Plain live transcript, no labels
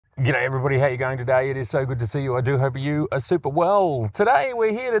G'day everybody, how you going today? It is so good to see you. I do hope you are super well. Today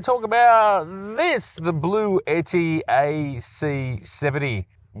we're here to talk about this, the Bluetti AC70.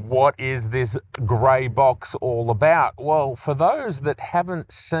 What is this grey box all about? Well, for those that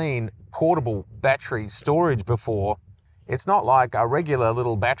haven't seen portable battery storage before, it's not like a regular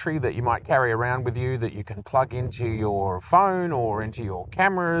little battery that you might carry around with you that you can plug into your phone or into your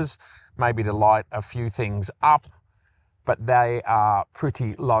cameras, maybe to light a few things up, but they are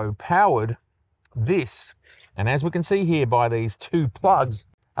pretty low powered. This, and as we can see here by these two plugs,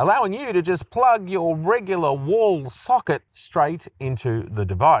 allowing you to just plug your regular wall socket straight into the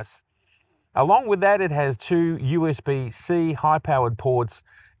device. Along with that, it has two USB-C high-powered ports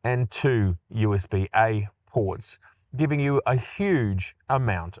and two USB-A ports, giving you a huge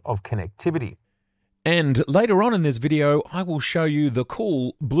amount of connectivity. And later on in this video, I will show you the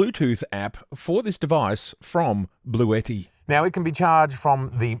cool Bluetooth app for this device from Bluetti. Now, it can be charged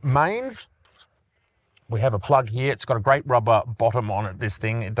from the mains. We have a plug here. It's got a great rubber bottom on it, this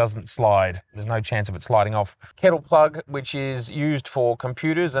thing. It doesn't slide. There's no chance of it sliding off. Kettle plug, which is used for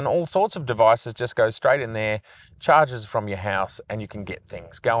computers and all sorts of devices, just goes straight in there, charges from your house, and you can get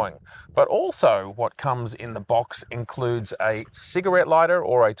things going. But also what comes in the box includes a cigarette lighter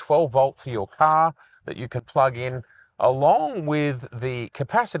or a 12 volt for your car that you can plug in, along with the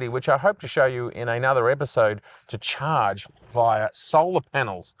capacity, which I hope to show you in another episode, to charge via solar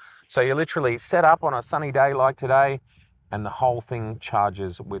panels. So you literally set up on a sunny day like today, and the whole thing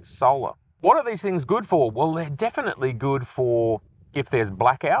charges with solar. What are these things good for? Well, they're definitely good for if there's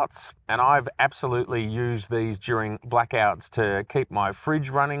blackouts, and I've absolutely used these during blackouts to keep my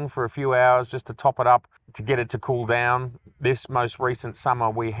fridge running for a few hours, just to top it up, to get it to cool down. This most recent summer,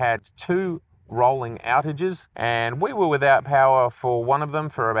 we had two rolling outages, and we were without power for one of them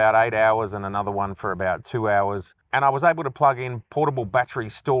for about 8 hours and another one for about 2 hours. And I was able to plug in portable battery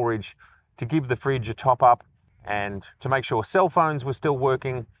storage to give the fridge a top up and to make sure cell phones were still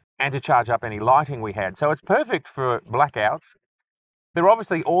working and to charge up any lighting we had. So it's perfect for blackouts. They're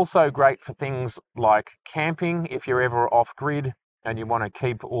obviously also great for things like camping if you're ever off grid and you want to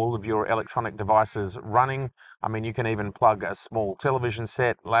keep all of your electronic devices running. I mean, you can even plug a small television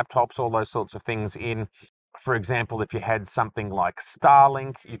set, laptops, all those sorts of things in. For example, if you had something like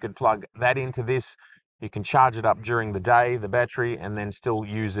Starlink, you could plug that into this. You can charge it up during the day, the battery, and then still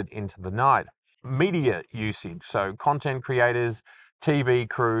use it into the night. Media usage, so content creators, TV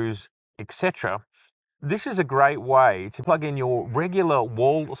crews, etc. This is a great way to plug in your regular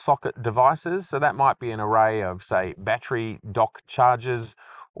wall socket devices. So that might be an array of, say, battery dock chargers,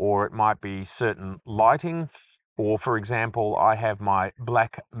 or it might be certain lighting. Or, for example, I have my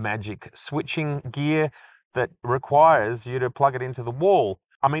Blackmagic switching gear that requires you to plug it into the wall.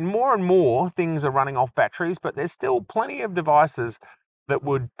 I mean, more and more things are running off batteries, but there's still plenty of devices that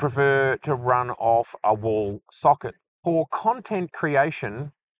would prefer to run off a wall socket. For content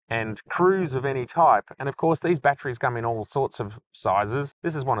creation and crews of any type, and of course these batteries come in all sorts of sizes.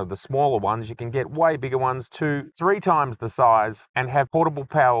 This is one of the smaller ones. You can get way bigger ones, 2-3 times the size, and have portable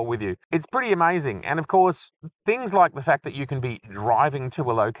power with you. It's pretty amazing. And of course, things like the fact that you can be driving to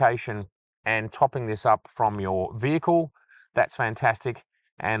a location and topping this up from your vehicle, that's fantastic.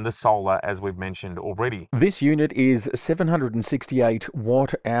 And the solar, as we've mentioned already. This unit is 768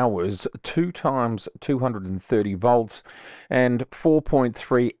 watt hours, 2 times 230 volts, and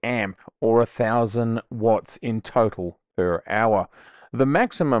 4.3 amp or 1000 watts in total per hour. The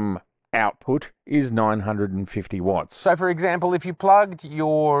maximum output is 950 watts. So for example, if you plugged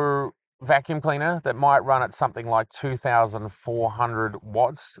your vacuum cleaner that might run at something like 2,400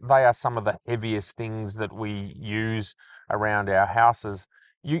 watts, they are some of the heaviest things that we use around our houses.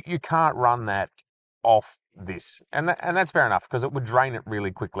 You can't run that off this. And that's fair enough, because it would drain it really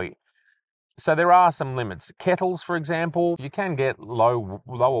quickly. So there are some limits. Kettles, for example, you can get lower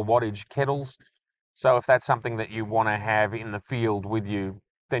wattage kettles. So if that's something that you want to have in the field with you,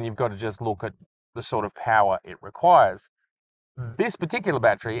 then you've got to just look at the sort of power it requires. This particular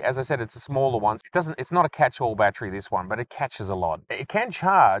battery, as I said, it's a smaller one. It's not a catch-all battery, this one, but it catches a lot. It can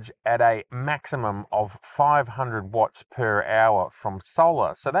charge at a maximum of 500 watts per hour from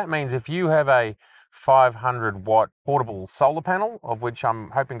solar. So that means if you have a 500 watt portable solar panel, of which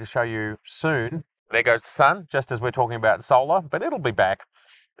I'm hoping to show you soon, there goes the sun, just as we're talking about solar, but it'll be back.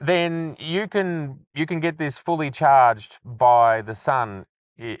 Then you can get this fully charged by the sun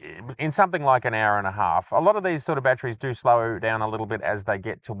in something like an hour and a half. A lot of these sort of batteries do slow down a little bit as they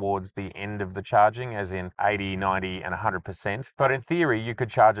get towards the end of the charging, as in 80, 90 and 100%. But in theory, you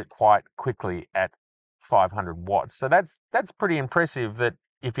could charge it quite quickly at 500 watts. So that's pretty impressive that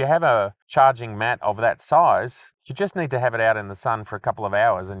if you have a charging mat of that size, you just need to have it out in the sun for a couple of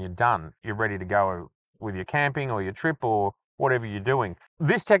hours and you're done. You're ready to go with your camping or your trip or whatever you're doing.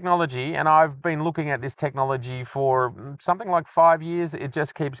 This technology, and I've been looking at this technology for something like 5 years, it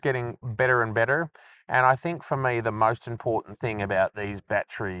just keeps getting better and better. And I think for me, the most important thing about these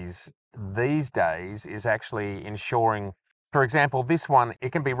batteries these days is actually ensuring, for example, this one,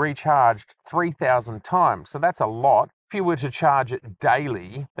 it can be recharged 3,000 times. So that's a lot. If you were to charge it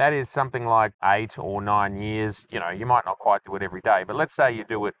daily, that is something like 8 or 9 years. You know, you might not quite do it every day, but let's say you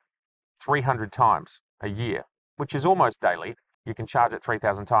do it 300 times a year, which is almost daily. You can charge it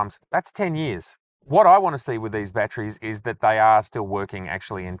 3,000 times. That's 10 years. What I want to see with these batteries is that they are still working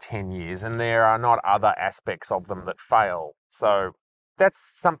actually in 10 years and there are not other aspects of them that fail. So that's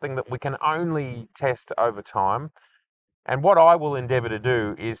something that we can only test over time. And what I will endeavour to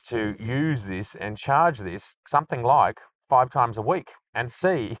do is to use this and charge this something like 5 times a week and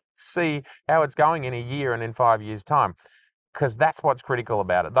see how it's going in a year and in 5 years' time. Because that's what's critical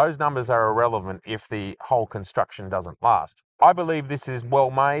about it. Those numbers are irrelevant if the whole construction doesn't last. I believe this is well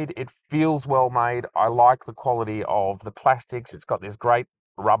made. It feels well made. I like the quality of the plastics. It's got this great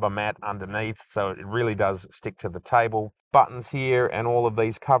rubber mat underneath, so it really does stick to the table. Buttons here and all of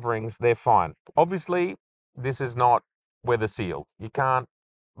these coverings, they're fine. Obviously, this is not weather sealed. You can't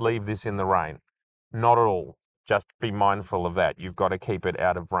leave this in the rain. Not at all. Just be mindful of that. You've got to keep it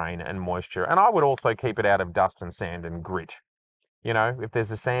out of rain and moisture. And I would also keep it out of dust and sand and grit. You know, if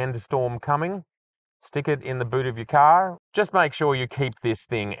there's a sandstorm coming, stick it in the boot of your car. Just make sure you keep this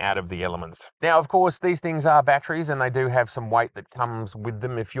thing out of the elements. Now, of course, these things are batteries and they do have some weight that comes with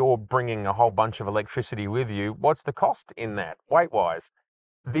them. If you're bringing a whole bunch of electricity with you, what's the cost in that weight-wise?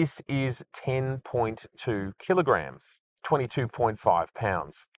 This is 10.2 kilograms, 22.5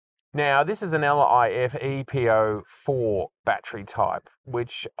 pounds. Now, this is an LiFePO4 battery type,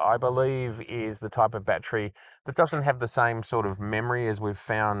 which I believe is the type of battery that doesn't have the same sort of memory as we've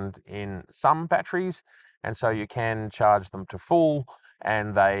found in some batteries. And so you can charge them to full,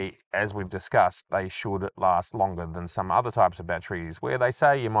 and they, as we've discussed, they should last longer than some other types of batteries where they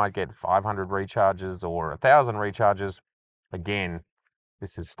say you might get 500 recharges or 1,000 recharges. Again,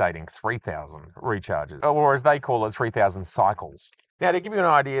 this is stating 3,000 recharges, or as they call it, 3,000 cycles. Now, to give you an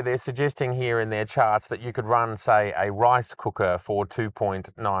idea, they're suggesting here in their charts that you could run, say, a rice cooker for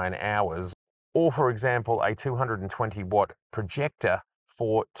 2.9 hours, or, for example, a 220-watt projector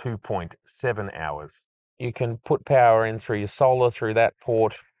for 2.7 hours. You can put power in through your solar, through that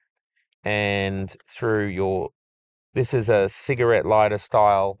port, and through your... This is a cigarette lighter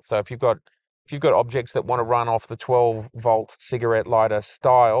style. So if you've got objects that want to run off the 12-volt cigarette lighter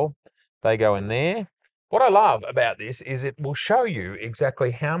style, they go in there. What I love about this is it will show you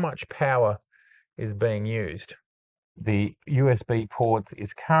exactly how much power is being used. The USB port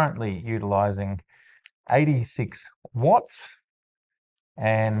is currently utilizing 86 watts,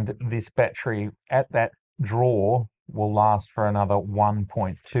 and this battery at that draw will last for another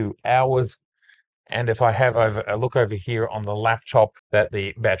 1.2 hours. And if I have a look over here on the laptop, that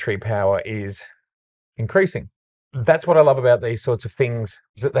the battery power is increasing. That's what I love about these sorts of things,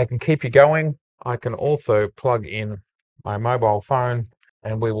 is that they can keep you going. I can also plug in my mobile phone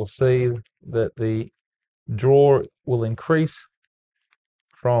and we will see that the draw will increase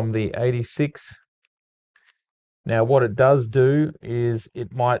from the 86. Now what it does do is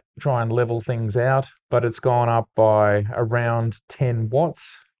it might try and level things out, but it's gone up by around 10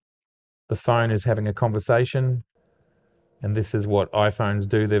 watts. The phone is having a conversation, and this is what iPhones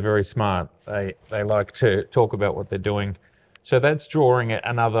do. They're very smart. They like to talk about what they're doing. So that's drawing at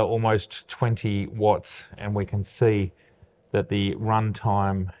another almost 20 watts, and we can see that the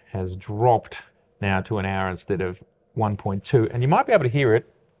runtime has dropped now to an hour instead of 1.2. And you might be able to hear it,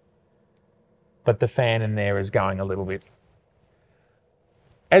 but the fan in there is going a little bit.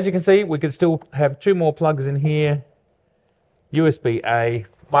 As you can see, we could still have 2 more plugs in here. USB-A.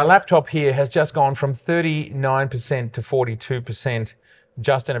 My laptop here has just gone from 39% to 42%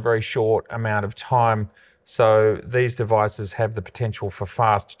 just in a very short amount of time. So these devices have the potential for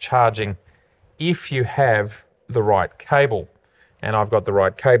fast charging if you have the right cable. And I've got the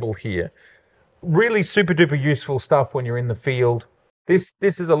right cable here. Really super duper useful stuff when you're in the field. This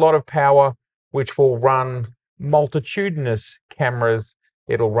is a lot of power which will run multitudinous cameras.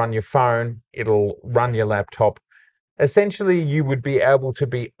 It'll run your phone, it'll run your laptop. Essentially, you would be able to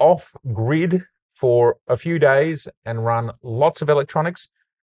be off grid for a few days and run lots of electronics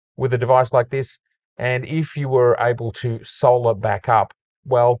with a device like this. And if you were able to solar back up,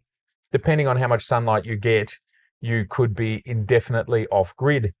 well, depending on how much sunlight you get, you could be indefinitely off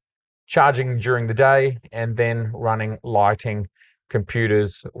grid, charging during the day and then running lighting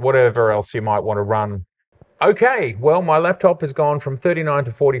computers, whatever else you might want to run. Okay, well, my laptop has gone from 39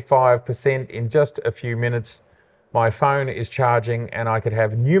 to 45% in just a few minutes. My phone is charging, and I could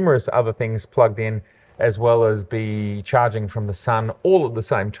have numerous other things plugged in, as well as be charging from the sun all at the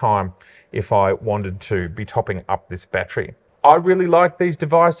same time if I wanted to be topping up this battery. I really like these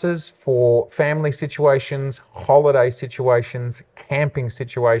devices for family situations, holiday situations, camping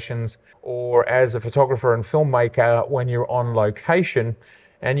situations, or as a photographer and filmmaker when you're on location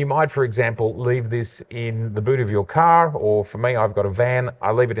and you might, for example, leave this in the boot of your car, or for me, I've got a van,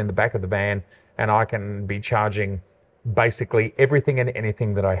 I leave it in the back of the van and I can be charging basically everything and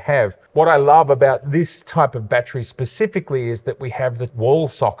anything that I have. What I love about this type of battery specifically is that we have the wall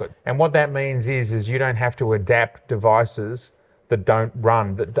socket. And what that means is you don't have to adapt devices that don't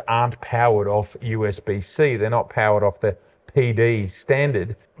run, that aren't powered off USB-C. They're not powered off the PD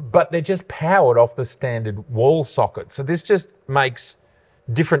standard, but they're just powered off the standard wall socket. So this just makes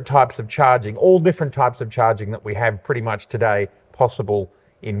different types of charging, all different types of charging that we have pretty much today possible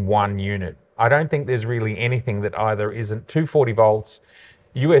in one unit. I don't think there's really anything that either isn't 240 volts,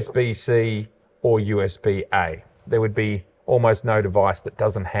 USB-C, or USB-A. There would be almost no device that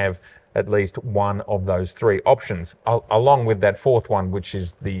doesn't have at least one of those three options, along with that fourth one, which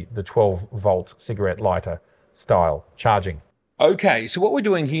is the 12-volt cigarette lighter style charging. Okay, so what we're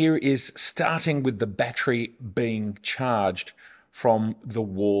doing here is starting with the battery being charged from the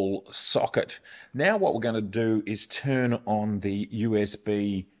wall socket. Now what we're going to do is turn on the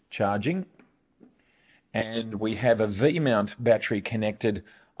USB charging, and we have a V-mount battery connected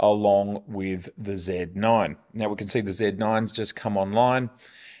along with the Z9. Now we can see the Z9's just come online,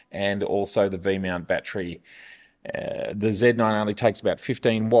 and also the V-mount battery. The Z9 only takes about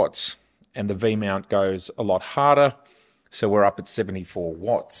 15 watts, and the V-mount goes a lot harder, so we're up at 74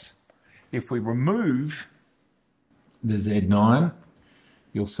 watts. If we remove the Z9,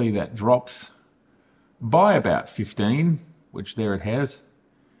 you'll see that drops by about 15, which there it has.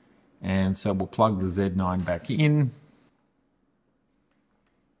 And so we'll plug the Z9 back in.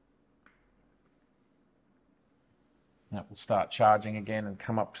 That will start charging again and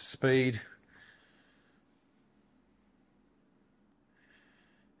come up to speed.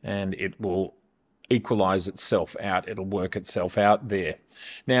 And it will equalize itself out. It'll work itself out there.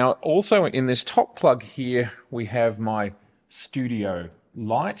 Now, also in this top plug here, we have my studio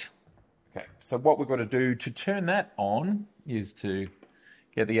light. Okay, so what we've got to do to turn that on is to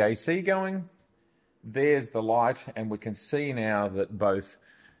get the AC going. There's the light, and we can see now that both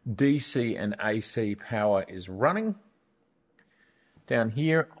DC and AC power is running. Down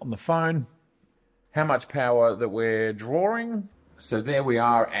here on the phone, how much power that we're drawing. So there we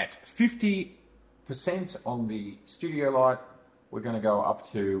are at 50% on the studio light. We're going to go up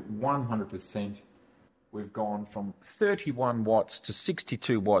to 100%. We've gone from 31 watts to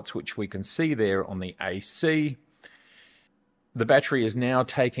 62 watts, which we can see there on the AC. The battery is now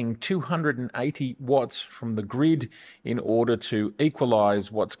taking 280 watts from the grid in order to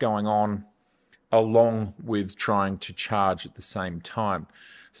equalize what's going on, along with trying to charge at the same time.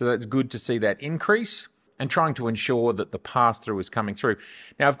 So that's good to see that increase, and trying to ensure that the pass-through is coming through.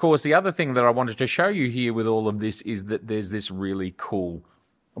 Now, of course, the other thing that I wanted to show you here with all of this is that there's this really cool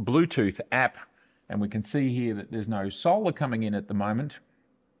Bluetooth app, and we can see here that there's no solar coming in at the moment,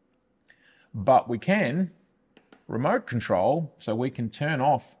 but we can remote control, so we can turn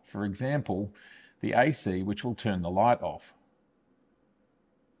off, for example, the AC, which will turn the light off.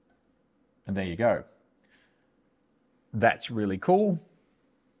 And there you go. That's really cool.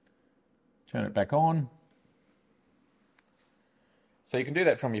 Turn it back on. So you can do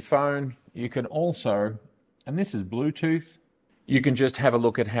that from your phone. You can also, and this is Bluetooth, you can just have a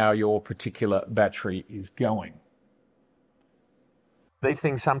look at how your particular battery is going. These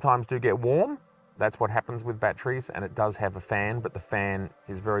things sometimes do get warm. That's what happens with batteries, and it does have a fan, but the fan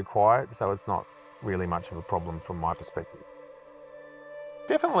is very quiet, so it's not really much of a problem from my perspective.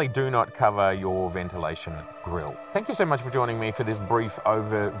 Definitely do not cover your ventilation grill. Thank you so much for joining me for this brief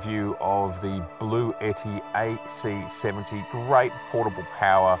overview of the Bluetti AC70. Great portable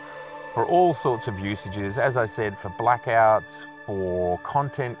power for all sorts of usages. As I said, for blackouts, for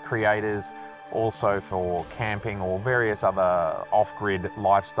content creators, also for camping or various other off-grid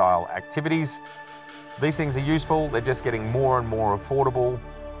lifestyle activities. These things are useful. They're just getting more and more affordable.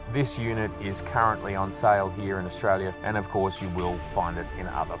 This unit is currently on sale here in Australia, and of course you will find it in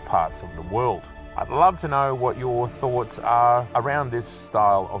other parts of the world. I'd love to know what your thoughts are around this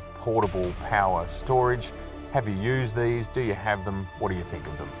style of portable power storage. Have you used these? Do you have them? What do you think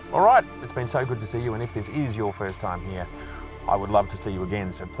of them? All right, it's been so good to see you, and if this is your first time here, I would love to see you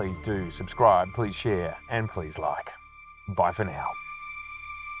again, so please do subscribe, please share, and please like. Bye for now.